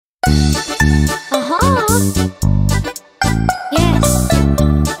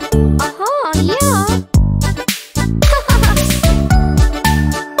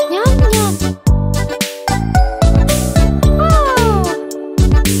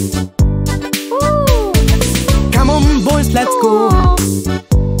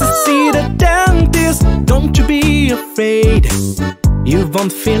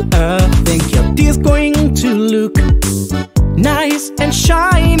Won't feel a thing. Your teeth going to look nice and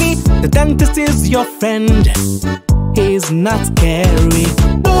shiny. The dentist is your friend. He's not scary.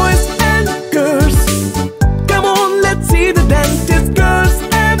 Boys and girls, come on, let's see the dentist. Girls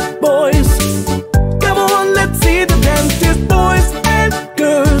and boys, come on, let's see the dentist. Boys and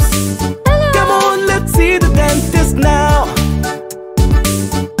girls, come on, let's see the dentist now.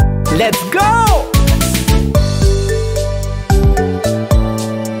 Let's go.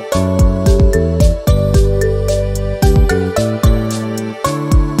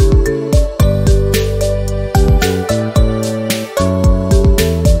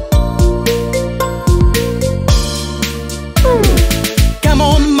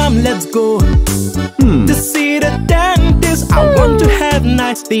 Let's go to see the dentist. I want to have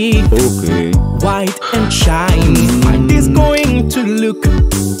nice teeth, okay, white and shiny. My teeth going to look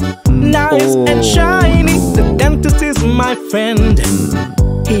nice and shiny. The dentist is my friend.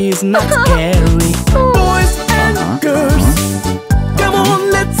 He's not scary. Boys and girls, come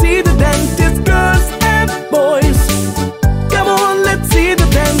on, let's see the dentist. Girls and boys, come on, let's see the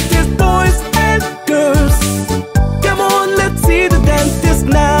dentist. Boys and girls, come on, let's see the dentist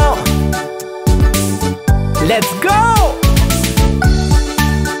now. Let's go!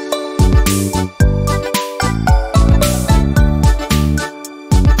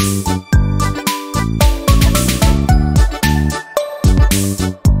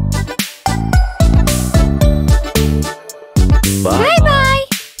 Bye-bye!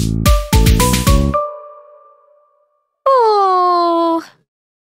 Oh!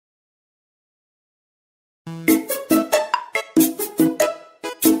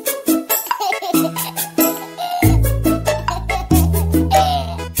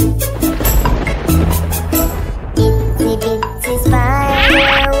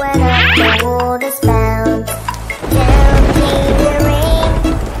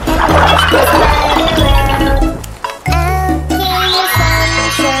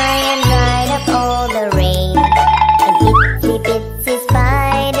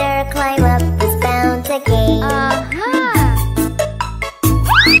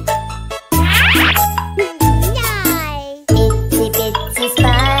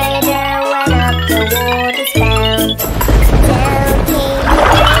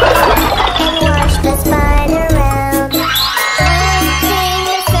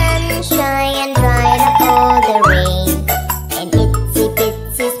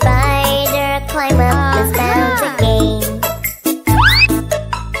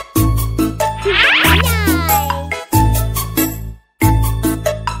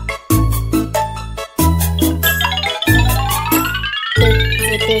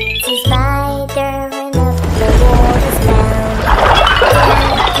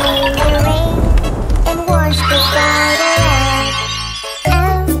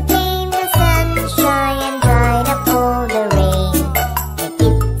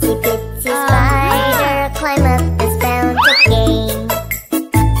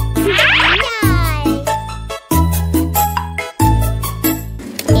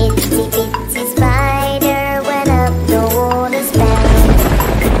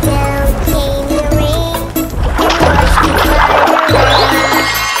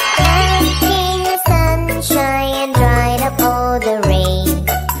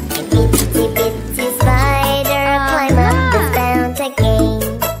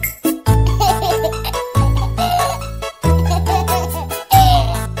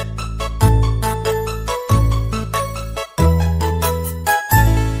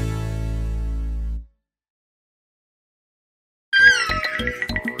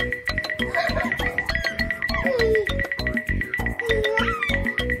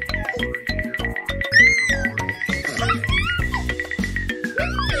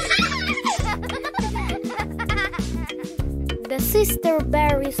 Sister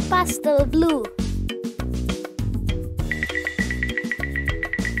Berry's pastel blue.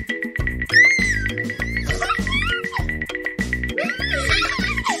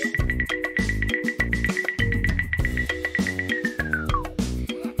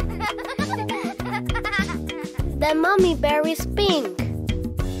 The Mommy Berry's pink.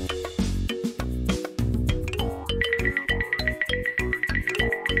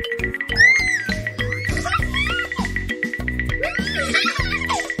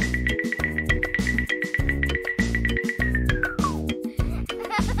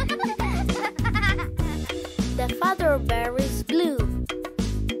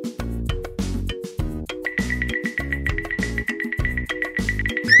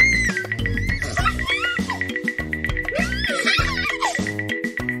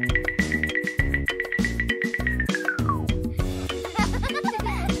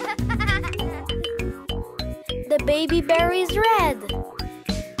 baby bear is red.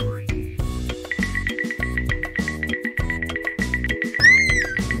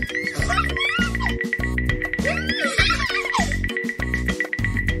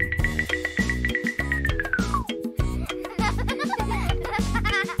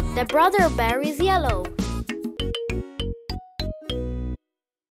 The brother bear is yellow.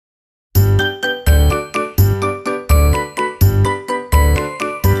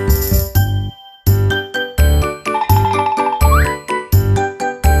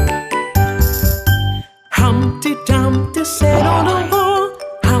 Humpty Dumpty sat on a wall.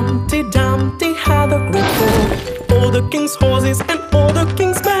 Humpty Dumpty had a great fall. All the king's horses and all the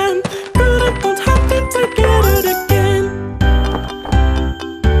king's men couldn't put Humpty together again.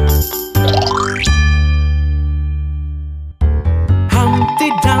 Humpty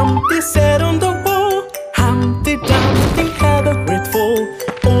Dumpty sat on the wall. Humpty Dumpty had a great fall.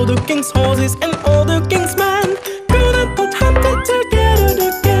 All the king's horses and all the king's men couldn't put Humpty together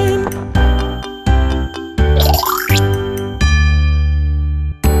again.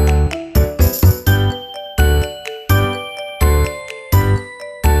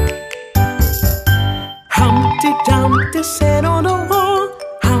 Humpty Dumpty sat on a wall.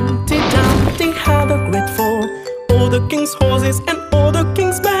 Humpty Dumpty had a great fall. All the king's horses and all the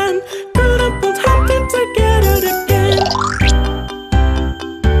king's men couldn't put Humpty together again.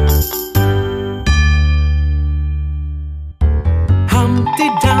 Humpty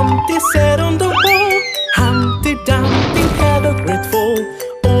Dumpty sat on the wall. Humpty Dumpty had a great fall.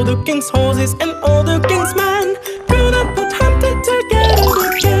 All the king's horses and all the king's men couldn't put Humpty together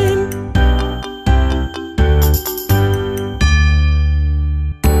again.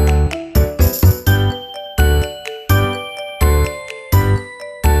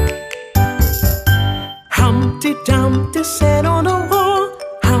 Humpty Dumpty sat on a wall.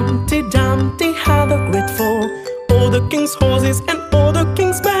 Humpty Dumpty had a great fall. All the king's horses and all the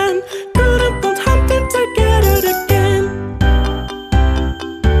king's men couldn't put Humpty together again.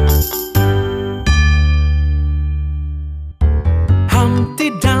 Humpty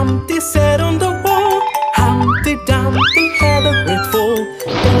Dumpty sat on the wall. Humpty Dumpty had a great fall.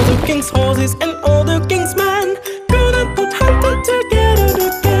 All the king's horses and all the king's men